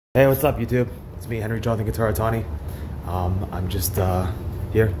Hey, what's up, YouTube? It's me, Henry Jonathan Guitar Otani. I'm just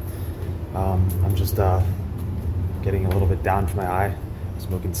here. I'm just getting a little bit down for my eye.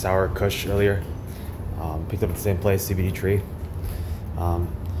 Smoking sour kush earlier. Picked up at the same place, CBD tree.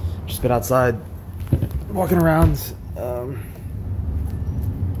 Just been outside, walking around. Not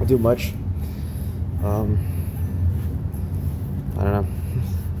doing much. I don't know.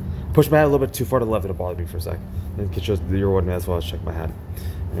 Pushed my head a little bit too far to the left, and it bothered me for a sec. And it shows you're wondering as well as check my head.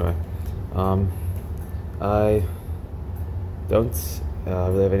 Anyway, I don't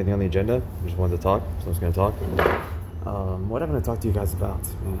really have anything on the agenda. I just wanted to talk, so I'm just going to talk. What am I going to talk to you guys about?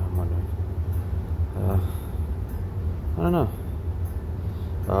 Yeah, I'm wondering. I don't know.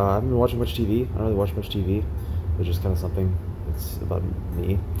 I haven't been watching much TV. I don't really watch much TV. It's just kind of something that's about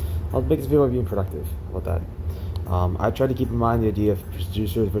me. I'll make this video about being productive. How about that? I try to keep in mind the idea of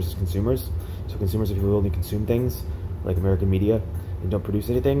producers versus consumers. So consumers are people who only consume things, like American media, and don't produce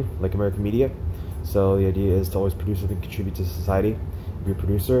anything, like American media. So the idea is to always produce something, contribute to society, be a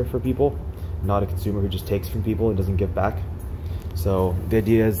producer for people, not a consumer who just takes from people and doesn't give back. So the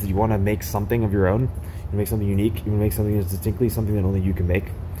idea is that you want to make something of your own, you make something unique, you want to make something that's distinctly something that only you can make.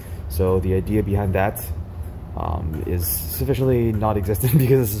 So the idea behind that is sufficiently not existent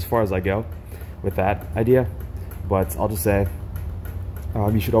because this is as far as I go with that idea. But I'll just say,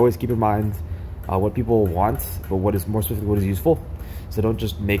 you should always keep in mind what people want, but what is more specifically what is useful. So don't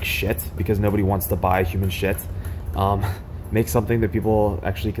just make shit because nobody wants to buy human shit. Make something that people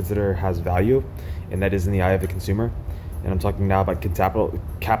actually consider has value, and that is in the eye of the consumer. And I'm talking now about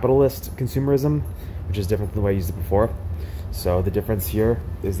capitalist consumerism, which is different than the way I used it before. So the difference here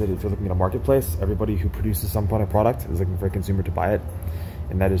is that if you're looking at a marketplace, everybody who produces some kind of product is looking for a consumer to buy it,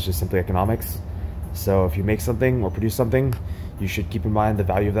 and that is just simply economics. So if you make something or produce something, you should keep in mind the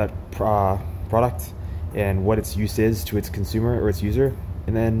value of that product and what its use is to its consumer or its user.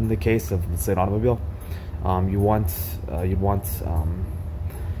 And then in the case of, let's say, an automobile, you'd want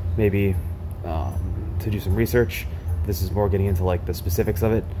maybe to do some research. This is more getting into like the specifics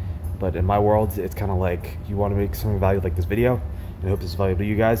of it, but in my world, it's kind of like you want to make something valuable like this video, and I hope this is valuable to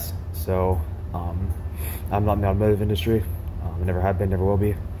you guys. So I'm not in the automotive industry. I never have been, never will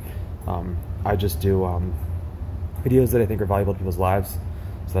be. I just do videos that I think are valuable to people's lives.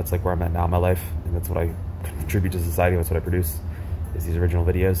 So that's like where I'm at now in my life, and that's what I contribute to society. That's what I produce, is these original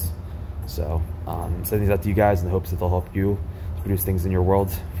videos. So I'm sending these out to you guys in the hopes that they'll help you produce things in your world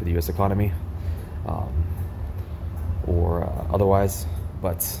for the US economy, or otherwise.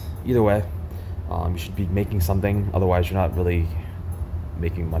 But either way, you should be making something, otherwise you're not really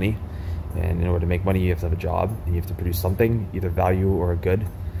making money. And in order to make money, you have to have a job, and you have to produce something, either value or a good.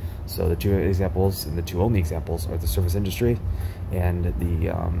 So the two examples, and the two only examples, are the service industry and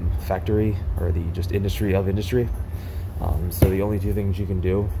the factory, or the just industry of industry. So the only two things you can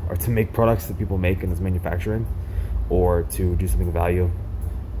do are to make products that people make, and it's manufacturing, or to do something of value,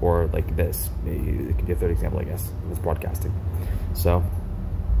 or like this. Maybe it can be a third example, I guess, and it's broadcasting. So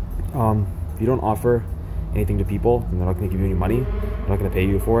if you don't offer anything to people, then they're not going to give you any money. They're not going to pay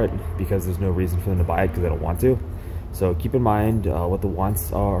you for it because there's no reason for them to buy it because they don't want to. So keep in mind what the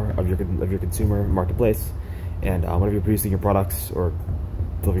wants are of your consumer marketplace, and whenever you're producing your products or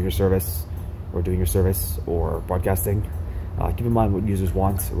delivering your service or doing your service or broadcasting, keep in mind what users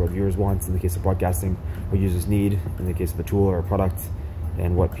want or what viewers want in the case of broadcasting, what users need in the case of a tool or a product,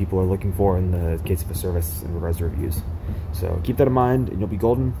 and what people are looking for in the case of a service in regards to reviews. So keep that in mind and you'll be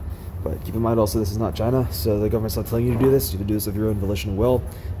golden. But keep in mind also, this is not China, so the government's not telling you to do this. You have to do this of your own volition and will.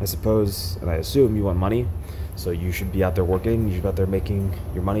 I suppose, and I assume, you want money, so you should be out there working, you should be out there making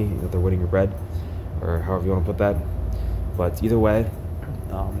your money, out there winning your bread, or however you want to put that. But either way,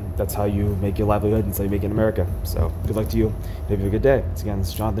 that's how you make your livelihood, and that's how you make it in America. So good luck to you. Hope you have a good day. Once again, this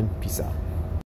is Jonathan. Peace out.